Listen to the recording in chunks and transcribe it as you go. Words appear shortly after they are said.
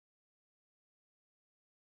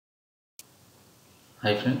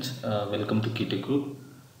Hi friends, welcome to కీటెక్ group.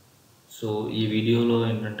 So ఈ వీడియోలో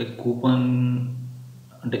ఏంటంటే కూపన్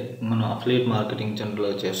అంటే మనం అఫిలియేట్ మార్కెటింగ్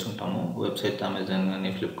జనరల్గా చేస్తుంటాము. వెబ్సైట్ అమెజాన్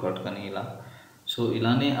కానీ ఫ్లిప్కార్ట్ కానీ ఇలా. సో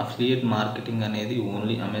ఇలానే అఫిలియేట్ మార్కెటింగ్ అనేది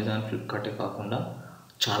ఓన్లీ అమెజాన్ ఫ్లిప్కార్టే కాకుండా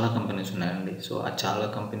చాలా కంపెనీస్ ఉన్నాయండి. సో ఆ చాలా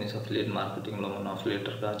కంపెనీస్ అఫిలియేట్ మార్కెటింగ్లో మనం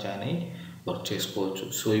అఫిలియేటర్గా జాయిన్ అయ్యి వర్క్ చేసుకోవచ్చు.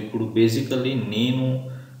 సో ఇప్పుడు బేసికల్లీ నేను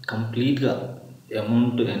కంప్లీట్గా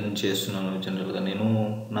అమౌంట్ ఎర్న్ చేస్తున్నాను. జనరల్గా నేను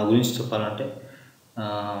నా గురించి చెప్పాలంటే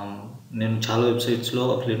నేను చాలా వెబ్సైట్స్లో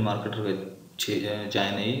అఫిలియేట్ మార్కెటర్గా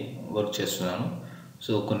జాయిన్ అయ్యి వర్క్ చేస్తున్నాను.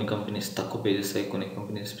 సో కొన్ని కంపెనీస్ తక్కువ పే చేస్తాయి, కొన్ని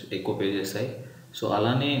కంపెనీస్ ఎక్కువ పే చేస్తాయి. సో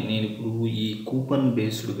అలానే నేను ఇప్పుడు ఈ కూపన్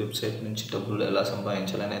బేస్డ్ వెబ్సైట్ నుంచి డబ్బులు ఎలా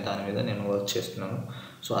సంపాదించాలనే దాని మీద నేను వర్క్ చేస్తున్నాను.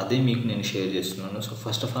 సో అదే మీకు నేను షేర్ చేస్తున్నాను. సో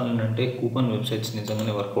ఫస్ట్ ఆఫ్ ఆల్ ఏంటంటే కూపన్ వెబ్సైట్స్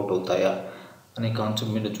నిజంగానే వర్కౌట్ అవుతాయా అనే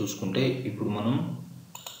కాన్సెప్ట్ మీద చూసుకుంటే ఇప్పుడు మనం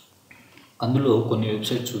అందులో కొన్ని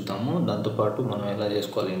వెబ్సైట్ చూద్దాము. దాంతోపాటు మనం ఎలా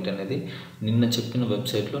చేసుకోవాలి ఏంటి అనేది నిన్న చెప్పిన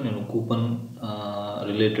వెబ్సైట్లో నేను కూపన్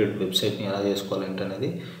రిలేటెడ్ వెబ్సైట్ని ఎలా చేసుకోవాలి ఏంటి అనేది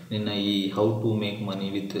నిన్న ఈ how to make money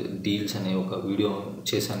with deals అనే ఒక వీడియో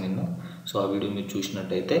చేశాను నిన్న. సో ఆ వీడియో మీరు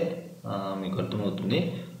చూసినట్టయితే మీకు అర్థమవుతుంది.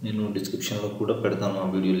 నేను డిస్క్రిప్షన్లో కూడా పెడతాను ఆ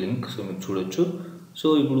వీడియో లింక్, సో మీరు చూడొచ్చు. సో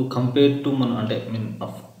ఇప్పుడు కంపేర్ టు మన అంటే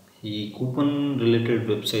ఈ కూపన్ రిలేటెడ్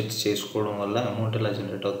వెబ్సైట్స్ చేసుకోవడం వల్ల అమౌంట్ ఎలా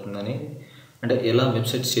జనరేట్ అవుతుందని అంటే ఎలా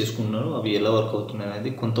వెబ్సైట్స్ చేసుకుంటున్నారో అవి ఎలా వర్క్ అవుతున్నాయి అనేది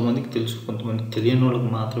కొంతమందికి తెలుసు, కొంతమందికి తెలియని వాళ్ళకి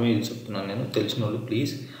మాత్రమే ఇది చెప్తున్నాను నేను. తెలిసిన వాళ్ళు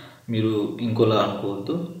ప్లీజ్ మీరు ఇంకోలా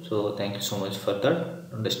అనుకోవద్దు. So thank you so much for that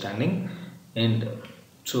understanding. And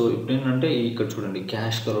so ఇప్పుడు ఏంటంటే ఇక్కడ చూడండి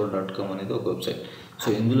cashkaro.com అనేది ఒక వెబ్సైట్. సో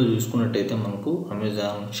ఇందులో చూసుకున్నట్టయితే మనకు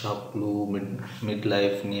అమెజాన్, షాప్లు, mid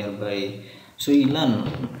life, near by. So ఇలా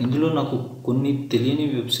ఇందులో నాకు కొన్ని తెలియని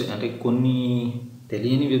వెబ్సైట్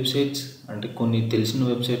అంటే కొన్ని తెలిసిన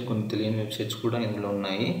వెబ్సైట్, కొన్ని తెలియని వెబ్సైట్స్ కూడా ఇందులో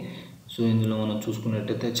ఉన్నాయి. సో ఇందులో మనం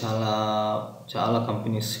చూసుకున్నట్టయితే చాలా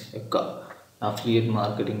కంపెనీస్ యొక్క affiliate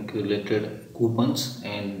marketing related coupons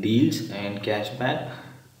and deals and cash back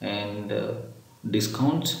and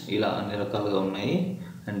discounts ఇలా అన్ని రకాలుగా ఉన్నాయి.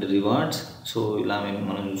 And rewards. సో ఇలా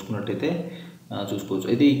మనం చూసుకున్నట్టయితే చూసుకోవచ్చు.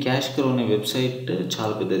 అయితే ఈ క్యాష్కరో అనే వెబ్సైట్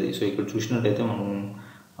చాలా పెద్దది. సో ఇక్కడ చూసినట్టయితే మనం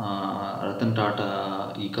రతన్ టాటా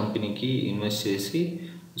ఈ కంపెనీకి ఇన్వెస్ట్ చేసి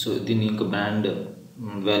సో దీన్ని ఇంకా బ్రాండ్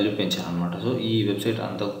వాల్యూ పెంచారనమాట. సో ఈ వెబ్సైట్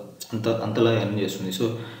అంతలా ఎర్న్ చేస్తుంది. సో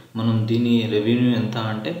మనం దీని రెవెన్యూ ఎంత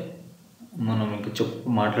అంటే మనం ఇంకా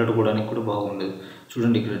మాట్లాడుకోవడానికి కూడా బాగుండదు.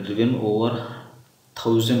 చూడండి ఇక్కడ driven over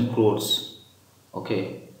 1000 crores. Okay,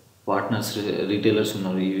 partners retailers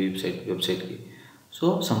ఉన్నారు ఈ వెబ్సైట్కి. సో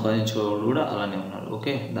సంపాదించే వాళ్ళు కూడా అలానే ఉన్నారు.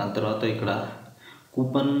 ఓకే, దాని తర్వాత ఇక్కడ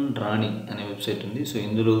కూపన్ రాణి అనే వెబ్సైట్ ఉంది. సో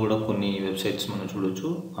ఇందులో కూడా కొన్ని వెబ్సైట్స్ మనం చూడొచ్చు.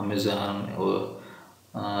 Amazon,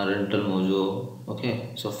 rental Mojo, okay,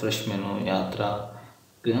 so fresh menu, యాత్ర,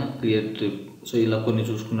 క్రియేట్ ట్రిప్. సో ఇలా కొన్ని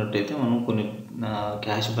చూసుకున్నట్టయితే మనం కొన్ని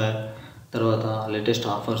క్యాష్ బ్యాక్, తర్వాత లేటెస్ట్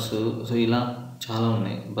ఆఫర్స్, సో ఇలా చాలా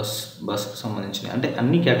ఉన్నాయి. బస్కి సంబంధించినవి అంటే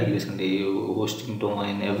అన్ని కేటగిరీస్ అండి, hosting,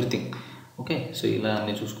 domain, everything. Okay, so ఇలా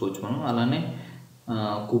అన్నీ చూసుకోవచ్చు మనం. అలానే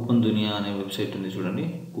కూపన్ దునియా అనే వెబ్సైట్ ఉంది చూడండి,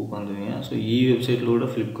 కూపన్ దునియా. సో ఈ వెబ్సైట్లో కూడా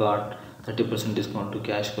ఫ్లిప్కార్ట్ 30% డిస్కౌంట్,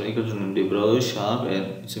 క్యాష్ ఇక్కడ చూడండి, బ్రౌజ్, షాప్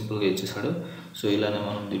సింపుల్గా ఇచ్చేసాడు. సో ఇలానే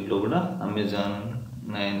మనం దీంట్లో కూడా అమెజాన్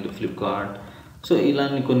అండ్ ఫ్లిప్కార్ట్, సో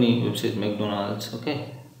ఇలాంటి కొన్ని website, McDonald's, okay,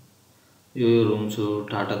 yo-yo rooms,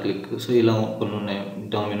 Tata click, so ఇలా కొన్ని ఉన్నాయి.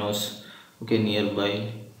 Dominoes, okay, near by,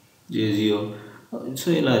 జేజియో, so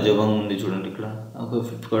ఇలా జబాంగ్ ఉంది చూడండి. ఇక్కడ ఒక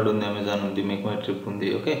ఫ్లిప్కార్ట్ ఉంది, అమెజాన్ ఉంది, మేక్ మై ట్రిప్ ఉంది.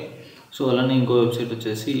 ఓకే, సో అలానే ఇంకో వెబ్సైట్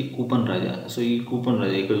వచ్చేసి కూపన్ రాజా. సో ఈ కూపన్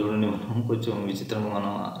రాజా ఇక్కడ చూడండి, మనం కొంచెం విచిత్రంగా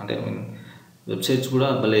మనం అంటే వెబ్సైట్స్ కూడా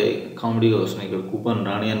భలే కామెడీగా వస్తున్నాయి. ఇక్కడ కూపన్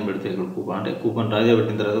రాణి అని పెడితే ఇక్కడ కూపన్ రాజా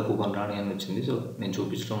పెట్టిన తర్వాత కూపన్ రాణి అని వచ్చింది. సో నేను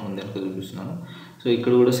చూపించడం ముందు వెనక చూపిస్తున్నాను. సో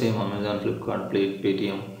ఇక్కడ కూడా same Amazon, Flipkart,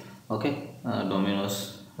 Paytm, okay, Domino's,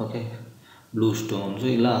 okay, blue stone. So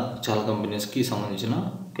ఇలా చాలా కంపెనీస్కి సంబంధించిన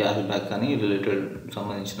క్యాష్ బ్యాక్ కానీ రిలేటెడ్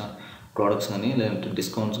సంబంధించిన ప్రోడక్ట్స్ కానీ, లేదంటే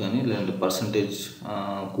డిస్కౌంట్స్ కానీ, లేదంటే పర్సంటేజ్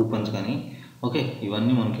కూపన్స్ కానీ, ఓకే,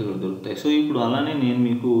 ఇవన్నీ మనకి ఇక్కడ దొరుకుతాయి. సో ఇప్పుడు అలానే నేను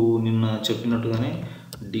మీకు నిన్న చెప్పినట్టుగానే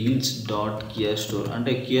deals.kiastore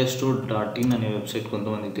అంటే kiastore.in అనే వెబ్సైట్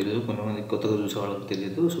కొంతమందికి తెలియదు, కొంతమందికి కొత్తగా చూసే వాళ్ళకి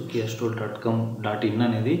తెలియదు. సో kiastore.com.in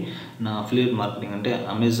అనేది నా అఫిలియేట్ మార్కెటింగ్ అంటే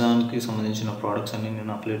అమెజాన్కి సంబంధించిన ప్రోడక్ట్స్ అన్ని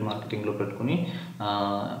నేను అఫిలియేట్ మార్కెటింగ్లో పెట్టుకుని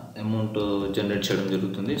అమౌంట్ జనరేట్ చేయడం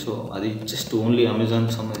జరుగుతుంది. సో అది జస్ట్ ఓన్లీ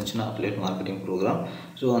అమెజాన్కి సంబంధించిన అఫిలియేట్ మార్కెటింగ్ ప్రోగ్రామ్.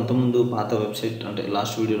 సో అంతకుముందు పాత వెబ్సైట్ అంటే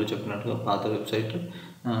లాస్ట్ వీడియోలో చెప్పినట్టుగా పాత వెబ్సైట్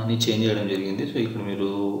ని చేంజ్ చేయడం జరిగింది. సో ఇక్కడ మీరు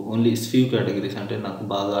ఓన్లీ ఫ్యూ కేటగిరీస్ అంటే నాకు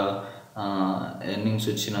బాగా ఎర్నింగ్స్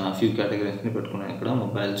వచ్చిన ఫ్యూ కేటగిరీస్ని పెట్టుకున్నాను. ఇక్కడ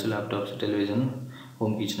mobiles, laptops, television,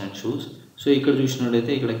 home kitchen and shoes. So ఇక్కడ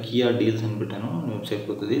చూసినట్టయితే ఇక్కడ కియా డీల్స్ అని పెట్టాను, వెబ్సైట్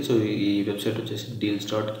పోతుంది. సో ఈ వెబ్సైట్ వచ్చేసి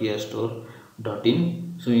deals.kiastore.in.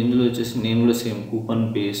 సో ఇందులో వచ్చేసి నేను కూడా సేమ్ కూపన్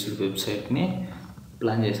బేస్డ్ వెబ్సైట్ని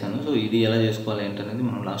ప్లాన్ చేశాను. సో ఇది ఎలా చేసుకోవాలి ఏంటనేది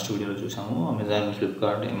మనం లాస్ట్ వీడియోలో చూసాము. Amazon,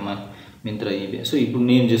 Flipkart, Myntra, eBay. So ఇప్పుడు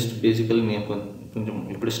నేను జస్ట్ బేసికల్లీ నేను కొంచెం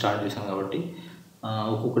ఇప్పుడు స్టార్ట్ చేశాను కాబట్టి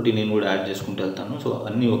ఒక్కొక్కటి నేను కూడా యాడ్ చేసుకుంటూ వెళ్తాను. సో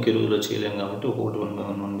అన్నీ ఒకే రోజులో చేయలేము కాబట్టి ఒక్కొక్కటి 1 బై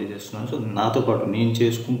 1 చేస్తున్నాను. సో నాతో పాటు నేను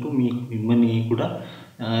చేసుకుంటూ మిమ్మల్ని కూడా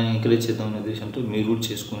ఎంకరేజ్ చేద్దామనే ఉద్దేశంతో మీరు కూడా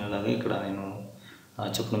చేసుకునేలాగా ఇక్కడ నేను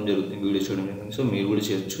చెప్పడం జరుగుతుంది, వీడియో చేయడం జరుగుతుంది. సో మీరు కూడా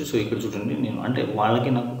చేయొచ్చు. సో ఇక్కడ చూడండి, నేను అంటే వాళ్ళకి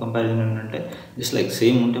నాకు కంపారిజన్ ఏంటంటే జస్ట్ లైక్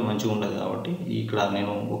సేమ్ ఉంటే మంచిగా ఉండదు కాబట్టి ఇక్కడ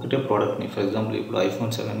నేను ఒకటే ప్రోడక్ట్ని, ఫర్ ఎగ్జాంపుల్ ఇప్పుడు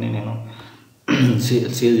iPhone 7ని నేను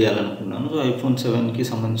సేల్ చేయాలనుకున్నాను. సో iPhone 7కి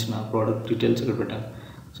సంబంధించిన ప్రోడక్ట్ డీటెయిల్స్ ఇక్కడ పెట్టాను.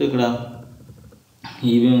 సో ఇక్కడ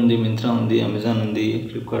ఈబే ఉంది, మింత్రా ఉంది, అమెజాన్ ఉంది,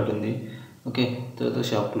 ఫ్లిప్కార్ట్ ఉంది, ఓకే, తర్వాత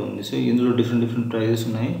షాప్లో ఉంది. సో ఇందులో డిఫరెంట్ ప్రైజెస్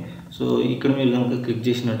ఉన్నాయి. సో ఇక్కడ మీరు కనుక క్లిక్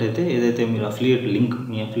చేసినట్టయితే ఏదైతే మీరు అఫిలియేట్ లింక్,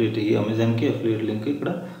 మీ అఫిలియేట్ ఈ అమెజాన్కి అఫిలియేట్ లింక్ ఇక్కడ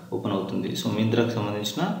ఓపెన్ అవుతుంది. సో మింత్రాకి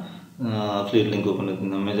సంబంధించిన అఫిలియేట్ లింక్ ఓపెన్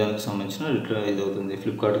అవుతుంది, అమెజాన్కి సంబంధించిన ఇది అవుతుంది,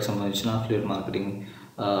 ఫ్లిప్కార్ట్కి సంబంధించిన affiliate marketing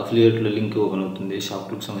affiliate link open అవుతుంది,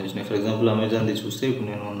 షాప్కి సంబంధించిన. ఫర్ ఎగ్జాంపుల్ అమెజాన్ది చూస్తే ఇప్పుడు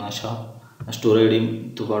నేను నా స్టోర్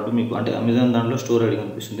ఐడితో పాటు మీకు అంటే అమెజాన్ దాంట్లో స్టోర్ ఐడి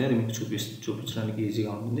కనిపిస్తుంది, అది మీకు చూపించడానికి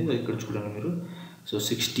ఈజీగా ఉంటుంది. ఇక్కడ చూడండి మీరు. సో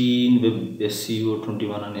 16 వెబ్ SEO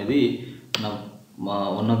 21 అనేది మా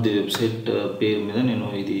వన్ ఆఫ్ ది వెబ్సైట్ పేరు మీద నేను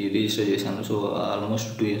ఇది రిజిస్టర్ చేశాను. So almost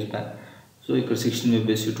 2 years back. So ఇక్కడ 16 వెబ్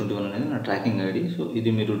SEO 21 అనేది నా ట్రాకింగ్ ఐడి. సో ఇది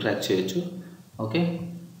మీరు ట్రాక్ చేయొచ్చు, ఓకే.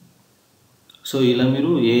 సో ఇలా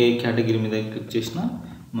మీరు ఏ కేటగిరీ మీద క్లిక్ చేసినా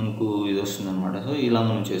మనకు ఇది వస్తుంది అనమాట. సో ఇలా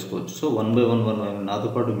మనం చేసుకోవచ్చు. సో 1 by 1 నాతో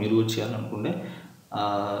పాటు మీరు కూడా చేయాలనుకుంటే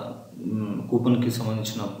కూపన్కి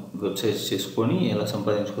సంబంధించిన వెబ్సైట్స్ చేసుకొని ఎలా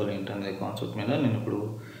సంపాదించుకోవాలి ఏంటనే కాన్సెప్ట్ మీద నేను ఇప్పుడు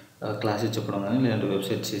క్లాసెస్ చెప్పడం కానీ లేదంటే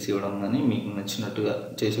వెబ్సైట్ చేసి ఇవ్వడం కానీ మీకు నచ్చినట్టుగా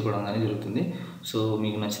చేసి ఇవ్వడం కానీ జరుగుతుంది. సో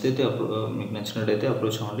మీకు నచ్చినట్టయితే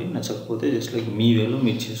అప్రోచ్ అవ్వండి, నచ్చకపోతే జస్ట్ లైక్ మీ వేలో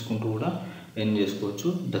మీరు చేసుకుంటూ కూడా ఎర్న్ చేసుకోవచ్చు.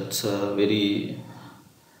 That's very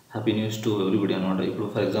happy news to everybody అనమాట. ఇప్పుడు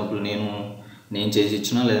ఫర్ ఎగ్జాంపుల్ నేను చేసి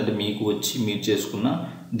ఇచ్చినా లేదంటే మీకు వచ్చి మీరు చేసుకున్న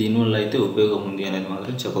దీనివల్ల అయితే ఉపయోగం ఉంది అనేది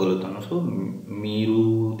మాత్రం చెప్పగలుగుతాను. సో మీరు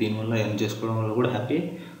దీనివల్ల ఎర్న్ చేసుకోవడం వల్ల కూడా హ్యాపీ.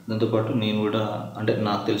 దాంతోపాటు నేను కూడా అంటే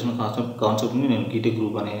నాకు తెలిసిన కాన్సెప్ట్ని నేను కీటెక్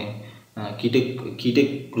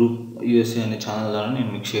గ్రూప్ USA అనే ఛానల్ ద్వారా నేను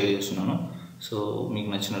మీకు షేర్ చేస్తున్నాను. సో మీకు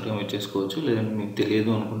నచ్చినట్టుగా మీరు చేసుకోవచ్చు, లేదంటే మీకు తెలియదు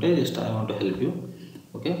అనుకుంటే just I want to help you,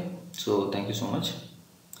 okay. So thank you so much.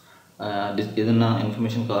 ఏదన్నా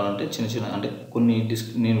ఇన్ఫర్మేషన్ కావాలంటే చిన్న అంటే కొన్ని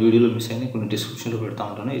నేను వీడియోలో మిస్ అయినా కొన్ని డిస్క్రిప్షన్లో పెడతా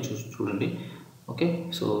ఉంటాను, ఇది చూడండి, okay.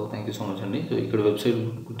 So thank you so much అండి. సో ఇక్కడ వెబ్సైట్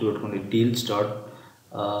గుర్తుపెట్టుకోండి,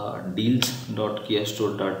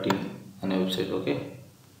 deals.kiastore.in అనే website, okay.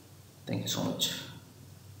 Thank you so much.